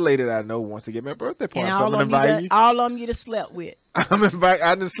 Another lady that I know wants to give me a birthday party. And so I'm inviting you. All of them you just slept with. I'm inviting.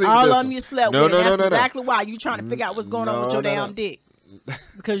 I didn't sleep with all this of them one. you slept No, with. no, And no, that's no, exactly why you trying to figure out what's going on with your damn dick.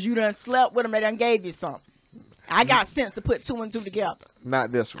 Because you done slept with them. They done gave you something. I got sense to put 2 and 2 together.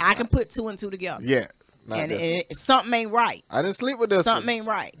 Not this one. I can put 2 and 2 together. Yeah. And something ain't right. I didn't sleep with this Something one. ain't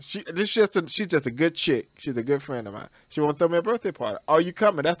right. She's just a good chick. She's a good friend of mine. She want to throw me a birthday party. Are you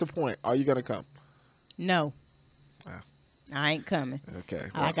coming? That's the point. Are you going to come? No. I ain't coming. Okay.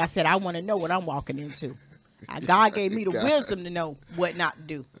 Well. Like I said, I want to know what I'm walking into. God gave me the wisdom to know what not to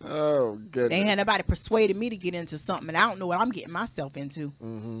do. Oh, goodness. They ain't nobody persuaded me to get into something, and I don't know what I'm getting myself into.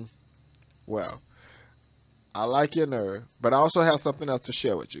 Mm-hmm. Well, I like your nerve, but I also have something else to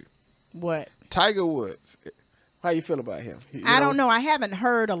share with you. What? Tiger Woods. How you feel about him? I don't know. I haven't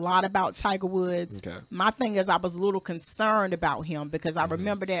heard a lot about Tiger Woods. Okay. My thing is I was a little concerned about him because I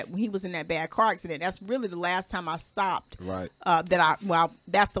remember that when he was in that bad car accident, that's really the last time I stopped. Right.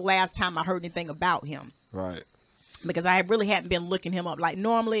 That's the last time I heard anything about him. Right. Because I really hadn't been looking him up. Like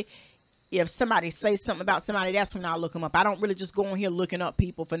normally, if somebody says something about somebody, that's when I look him up. I don't really just go on here looking up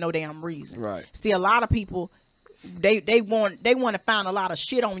people for no damn reason. Right. See, a lot of people, they want to find a lot of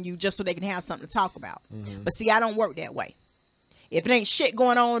shit on you just so they can have something to talk about. Mm-hmm. But see, I don't work that way. If it ain't shit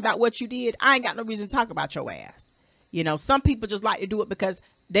going on about what you did, I ain't got no reason to talk about your ass. You know, some people just like to do it because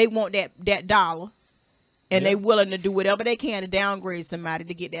they want that dollar, and they willing to do whatever they can to downgrade somebody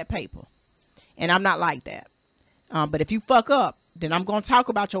to get that paper. And I'm not like that. But if you fuck up, then I'm going to talk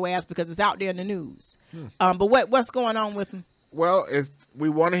about your ass because it's out there in the news. But what's going on with him? Well, if we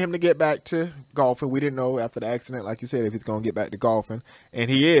wanted him to get back to golfing, we didn't know after the accident, like you said, if he's going to get back to golfing.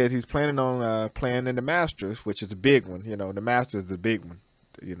 And he is. He's planning on playing in the Masters, which is a big one. You know, the Masters is the big one.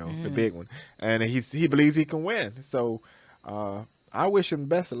 You know, the big one. And he believes he can win. So I wish him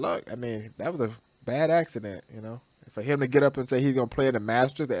best of luck. I mean, that was a bad accident, you know. For him to get up and say he's going to play in the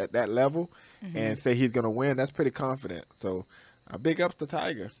Masters at that level and say he's going to win, that's pretty confident. So, big ups to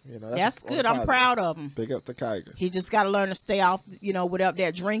Tiger. You know, that's good. I'm proud of him. Big up to Tiger. He just got to learn to stay off, you know, without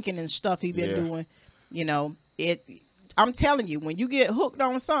that drinking and stuff he been doing. You know, I'm telling you, when you get hooked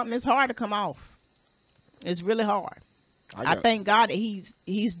on something, it's hard to come off. It's really hard. I thank God that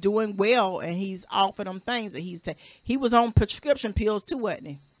he's doing well and he's off of them things that he was on prescription pills too, wasn't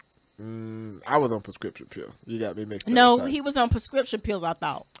he? I was on prescription pills. You got me mixed up. No, he was on prescription pills, I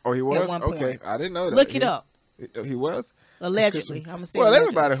thought. Oh, he was? Okay. I didn't know that. Look it up. He was? Allegedly. I'm going to say well, allegedly.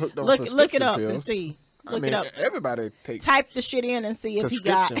 Everybody hooked on prescription pills. Look it up and see. Look it up. Everybody takes Type the shit in and see if he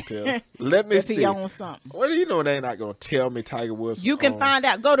got pills. Let me see. If he owns something. What do you know? They're not going to tell me Tiger Woods. You can find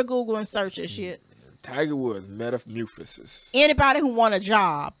out. Go to Google and search this shit. Tiger Woods, metamorphosis. Anybody who want a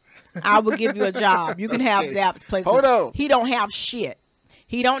job, I will give you a job. You can have Zapp's places. Hold on. He don't have shit.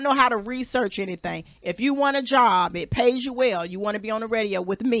 He don't know how to research anything. If you want a job, it pays you well. You want to be on the radio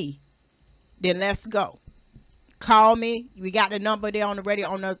with me, then let's go. Call me. We got the number there on the radio,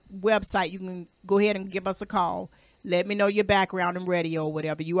 on the website. You can go ahead and give us a call. Let me know your background in radio or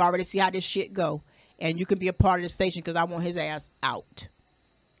whatever. You already see how this shit go. And you can be a part of the station because I want his ass out.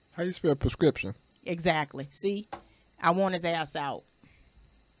 How you spell prescription? Exactly. See? I want his ass out.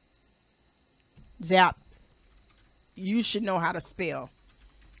 Zap, you should know how to spell.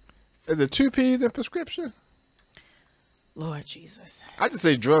 Is it 2 P's in prescription? Lord Jesus. I just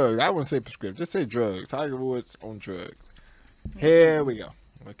say drugs. I wouldn't say prescription. Just say drugs. Tiger Woods on drugs. Here we go.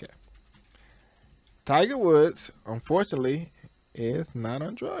 Okay. Tiger Woods, unfortunately, is not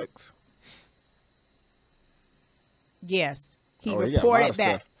on drugs. Yes. He reported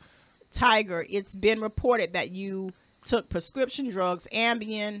that. Tiger, it's been reported that you took prescription drugs,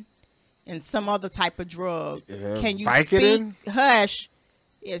 Ambien, and some other type of drug. Can you Vicodin? speak? Hush.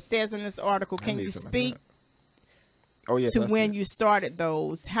 It says in this article, can you speak to when you started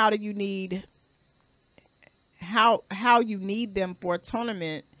those? How do you need how you need them for a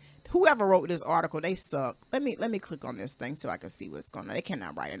tournament whoever wrote this article, they suck. Let me click on this thing so I can see what's going on. They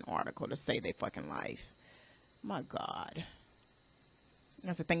cannot write an article to save their fucking life. My God.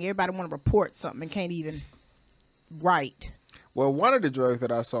 That's the thing. Everybody want to report something and can't even write. Well, one of the drugs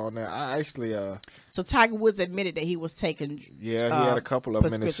that I saw in there, I actually So Tiger Woods admitted that he was taking. Yeah, he had a couple of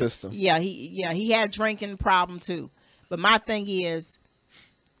them in his system. Yeah, he had a drinking problem too. But my thing is,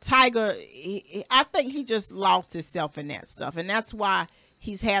 Tiger, I think he just lost himself in that stuff, and that's why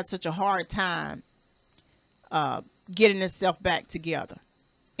he's had such a hard time getting himself back together.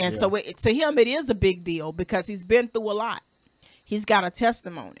 And so to him, it is a big deal because he's been through a lot. He's got a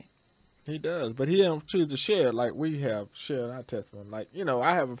testimony. He does, but he don't choose to share like we have shared our testimony. Like,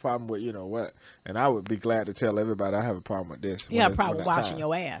 I have a problem with, what, and I would be glad to tell everybody I have a problem with this. You have a problem with washing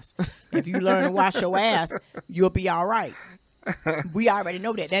your ass. If you learn to wash your ass, you'll be all right. We already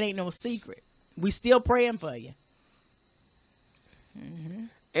know that. That ain't no secret. We still praying for you. Mm-hmm.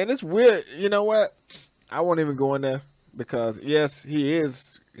 And it's weird. You know what? I won't even go in there because, yes,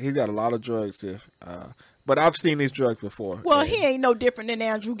 he's got a lot of drugs here. But I've seen these drugs before. Well, he ain't no different than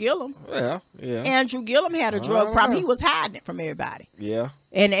Andrew Gillum. Yeah. Andrew Gillum had a drug problem. He was hiding it from everybody. Yeah.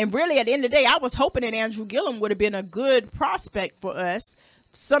 And really, at the end of the day, I was hoping that Andrew Gillum would have been a good prospect for us,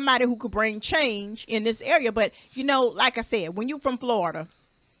 somebody who could bring change in this area. But, like I said, when you from Florida,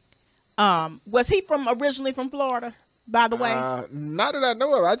 was he originally from Florida, by the way? Not that I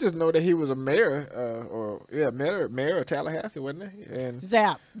know of. I just know that he was a mayor, mayor of Tallahassee, wasn't he? And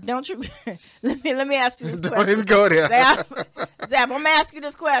Zap, don't you? let me ask you this question. Don't even go there. Zap, I'm gonna ask you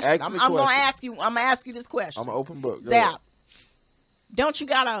this question. I'm gonna ask you this question. I'm an open book. Zap, don't you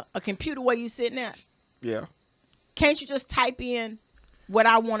got a computer where you sitting at? Yeah. Can't you just type in what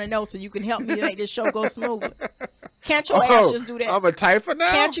I want to know so you can help me make this show go smoothly? Can't your ass just do that? I'm a typer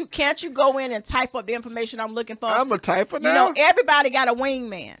now? Can't you go in and type up the information I'm looking for? I'm a typer now? Everybody got a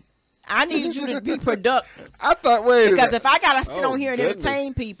wingman. I need you to be productive. I thought, because if I got to sit on here and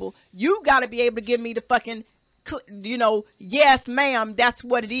entertain people, you got to be able to give me the fucking, yes, ma'am, that's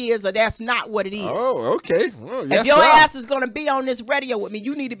what it is, or that's not what it is. Oh, okay. Well, yes, if your ass is going to be on this radio with me,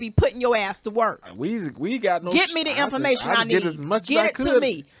 you need to be putting your ass to work. We got no. Get me the information I need. Get as much Get as I it could. to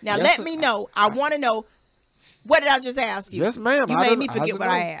me. Now let me know. I want to know. What did I just ask you? Yes, ma'am. You made me forget what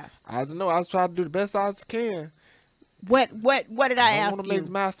I asked. I don't know. I was trying to do the best I can. What did I ask you? I want to make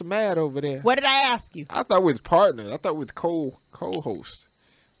Master mad over there. What did I ask you? I thought we was partners. I thought we was co-hosts.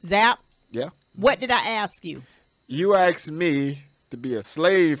 Zap? Yeah. What did I ask you? You asked me to be a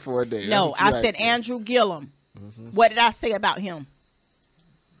slave for a day. No, I said Andrew Gillum. Mm-hmm. What did I say about him?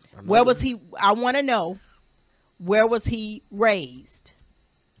 Where was he? I want to know. Where was he raised?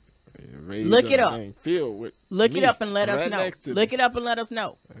 Look it up. Look it up and let us know. Look it up and let us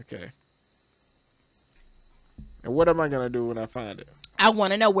know. Okay. And what am I going to do when I find it? I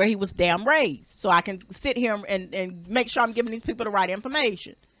want to know where he was damn raised so I can sit here and make sure I'm giving these people the right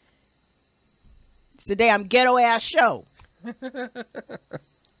information. It's a damn ghetto ass show.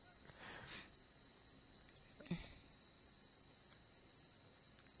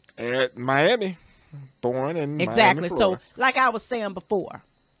 At Miami. Born in exactly. Miami, Florida. So, like I was saying before,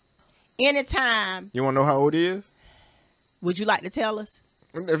 anytime. You want to know how old he is? Would you like to tell us?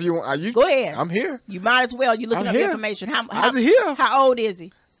 If you want, go ahead. I'm here. You might as well. You looking up information. How's he here? How old is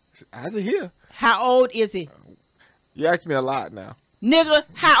he? How's he here? How old is he? You asked me a lot now. Nigga,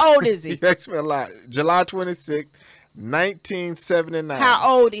 how old is he? You asked me a lot. July 26th, 1979.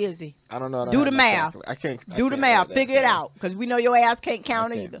 How old is he? I don't know. Do the math. I can't. Do the math. Figure it out. Because we know your ass can't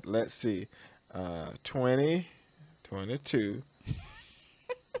count either. Let's see. 20, 22,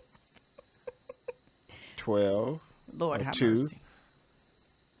 12, Lord have 2. mercy.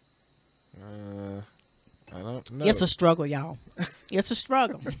 I don't know. It's a struggle, y'all. It's a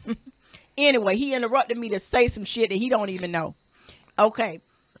struggle. Anyway, he interrupted me to say some shit that he don't even know. Okay.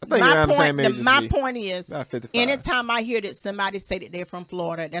 My point is, anytime I hear that somebody say that they're from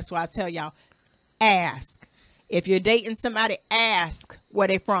Florida, that's why I tell y'all, ask. If you're dating somebody, ask where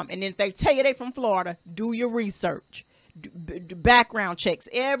they're from. And if they tell you they're from Florida, do your research. Do background checks.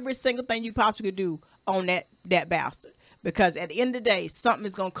 Every single thing you possibly do on that bastard. Because at the end of the day, something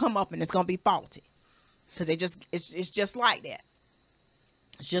is going to come up and it's going to be faulty. Because it's just like that.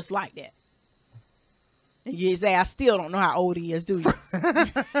 It's just like that. And you say, I still don't know how old he is, do you?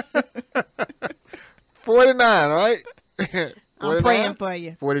 49, right? 49? I'm praying for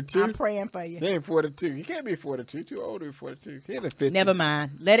you. 42? I'm praying for you. He ain't 42. He can't be 42. Too old to be 42. He ain't 50. Never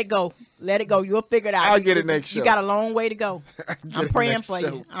mind. Let it go. Let it go. You'll figure it out. I'll get it next show. You got a long way to go. I'm praying for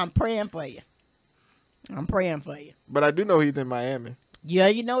you. I'm praying for you. I'm praying for you. But I do know he's in Miami. Yeah,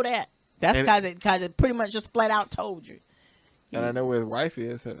 you know that. That's because it pretty much just flat out told you. And I know where his wife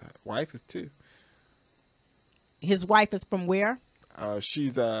is. His wife is too. His wife is from where?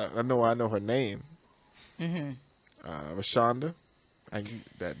 She's I know her name. Rashonda.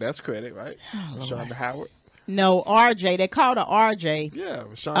 That's credit, right? Oh, Rashonda Howard. No, RJ. They called her RJ. Yeah,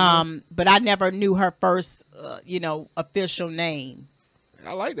 Rashonda. But I never knew her first, official name.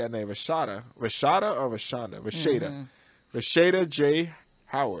 I like that name, Rashada. Rashada or Rashonda? Rashada. Rashada J.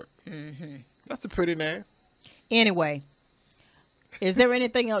 Howard. That's a pretty name. Anyway, is there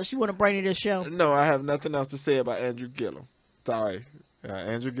anything else you want to bring to this show? No, I have nothing else to say about Andrew Gillum. Sorry.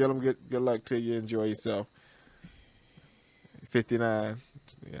 Andrew Gillum, good luck to you. Enjoy yourself. 59.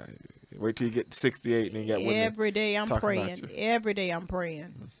 Yeah. Wait till you get to 68 and then you got women. Every day I'm praying. Every day I'm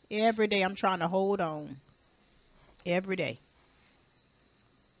praying. Every day I'm trying to hold on. Every day.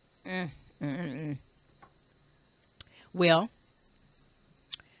 Well,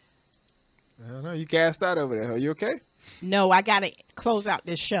 I don't know. You gassed out over there. Are you okay? No, I got to close out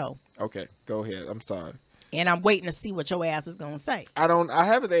this show. Okay, go ahead. I'm sorry. And I'm waiting to see what your ass is going to say. I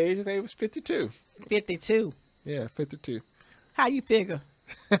have the age. They was 52. 52. Yeah, 52. How you figure?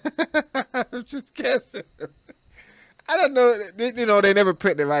 I'm just guessing. I don't know. They never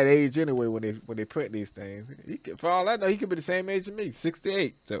print the right age anyway when they print these things. For all I know, he could be the same age as me,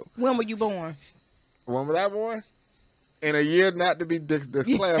 68. So when were you born? When was I born? In a year not to be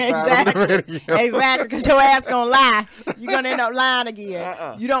disclarified exactly. on the radio. Exactly, because your ass gonna lie. You're gonna end up lying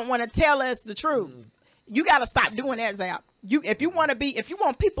again. You don't want to tell us the truth. You got to stop doing that, Zap. If you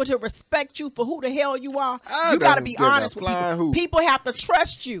want people to respect you for who the hell you are, you got to be honest with people. People have to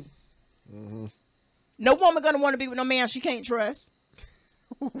trust you. No woman gonna want to be with no man she can't trust.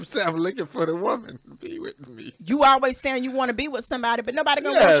 So I'm looking for the woman to be with me. You always saying you want to be with somebody, but nobody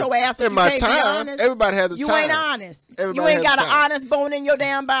gonna want your ass if in you my can't time, be honest. Everybody has a you time. You ain't honest. Everybody you ain't got an time. honest bone in your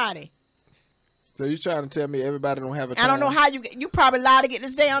damn body. So you trying to tell me everybody don't have a time? I don't know how you probably lie to get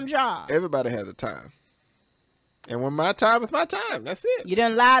this damn job. Everybody has a time. And when my time is my time, that's it. You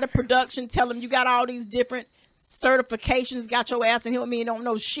done lie to production, tell them you got all these different certifications, got your ass in here with me and don't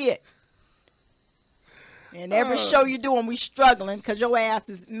know shit. And every show you doing, we struggling because your ass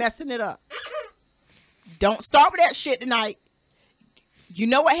is messing it up. Don't start with that shit tonight. You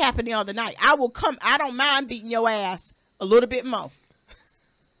know what happened the other night. I don't mind beating your ass a little bit more.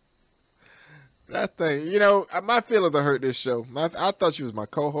 That thing, my feelings are hurt this show. I thought she was my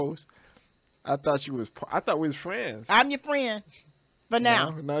co-host. I thought we was friends. I'm your friend. But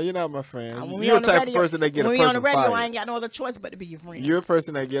now. No, you're not my friend. You're the type of person that get a person fired. When we on the radio, I ain't got no other choice but to be your friend. You're a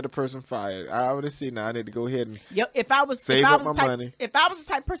person that get a person fired. I already see now. I need to go ahead and save up my money. If I was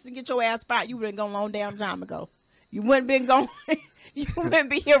the type of person to get your ass fired, you would have gone a long damn time ago. You wouldn't been going. You wouldn't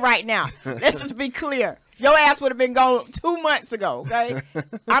be here right now. Let's just be clear. Your ass would have been gone 2 months ago. Okay,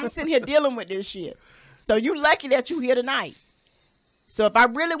 I'm sitting here dealing with this shit. So you lucky that you here tonight. So if I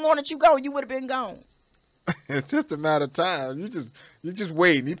really wanted you go, you would have been gone. It's just a matter of time. You just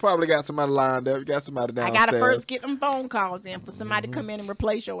waiting. You probably got somebody lined up. You got somebody downstairs. I gotta first get them phone calls in for somebody to come in and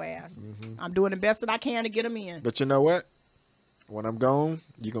replace your ass. I'm doing the best that I can to get them in. But you know what? When I'm gone,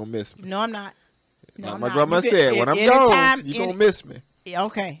 you're gonna miss me. No, I'm not. No, my grandma said, when I'm gone, you're gonna miss me. Yeah,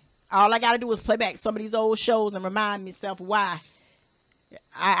 okay. All I gotta do is play back some of these old shows and remind myself why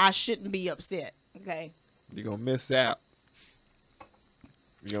I shouldn't be upset. Okay. You're gonna miss out.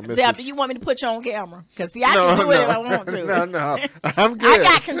 Zap, do you want me to put you on camera? Because, see, I can do it if I want to. No. I'm good. I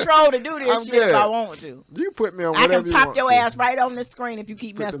got control to do this shit if I want to. You put me on whatever you want to. I can pop your ass right on the screen if you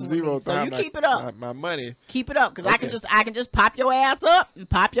keep messing with me. So you keep it up. My money. Keep it up, because I can just pop your ass up and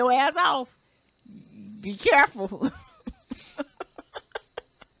pop your ass off. Be careful.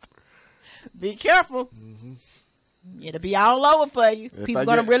 Be careful. It'll be all over for you. People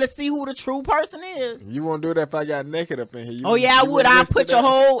gonna really see who the true person is. You won't do that if I got naked up in here. I would. I'll put your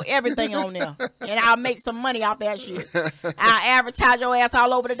whole everything on there, and I'll make some money off that shit. I'll advertise your ass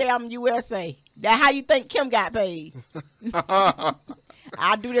all over the damn USA. That's how you think Kim got paid.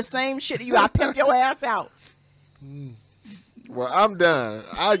 I'll do the same shit to you. I'll pimp your ass out. Well, I'm done.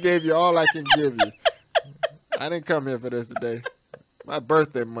 I gave you all I can give you. I didn't come here for this today. My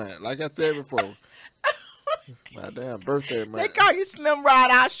birthday month, like I said before. My damn birthday month. They call you Slim Rod.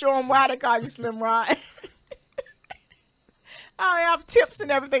 I'll show them why they call you Slim Rod. I have tips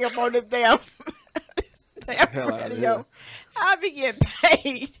and everything up on this damn radio. I'll be getting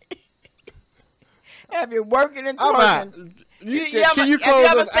paid. Have you working and twerking? Can you close have you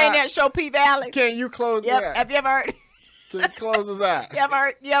ever seen that show, P Valley? Can you close that? Have you ever heard? Can you close us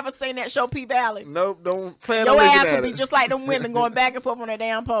out? You ever seen that show, P Valley? Nope, don't plan on looking at it. Your ass would be just like them women going back and forth on that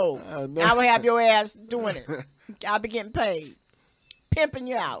damn pole. I would have your ass doing it. I'll be getting paid. Pimping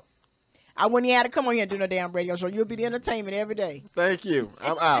you out. I wouldn't even have to come on here and do no damn radio show. You'll be the entertainment every day. Thank you.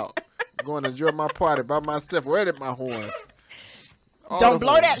 I'm out. I'm going to enjoy my party by myself. Where did my horns? Don't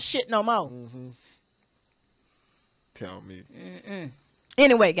blow that shit no more. Mm-hmm. Tell me.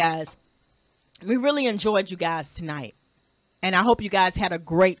 Anyway, guys, we really enjoyed you guys tonight. And I hope you guys had a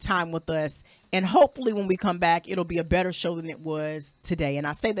great time with us. And hopefully when we come back, it'll be a better show than it was today. And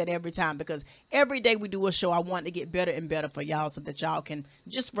I say that every time because every day we do a show, I want to get better and better for y'all so that y'all can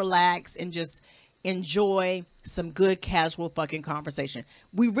just relax and just enjoy some good casual fucking conversation.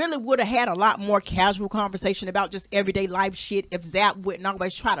 We really would have had a lot more casual conversation about just everyday life shit if Zap wouldn't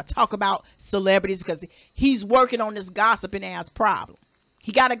always try to talk about celebrities, because he's working on this gossiping ass problem.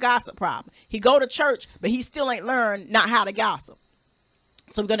 He got a gossip problem. He go to church, but he still ain't learned not how to gossip.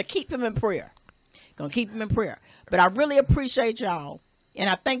 So I'm going to keep him in prayer. But I really appreciate y'all. And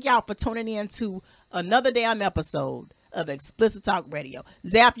I thank y'all for tuning in to another damn episode of Explicit Talk Radio.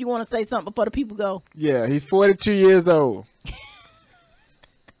 Zap, you want to say something before the people go? Yeah, he's 42 years old.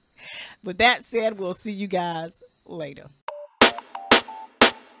 With that said, we'll see you guys later.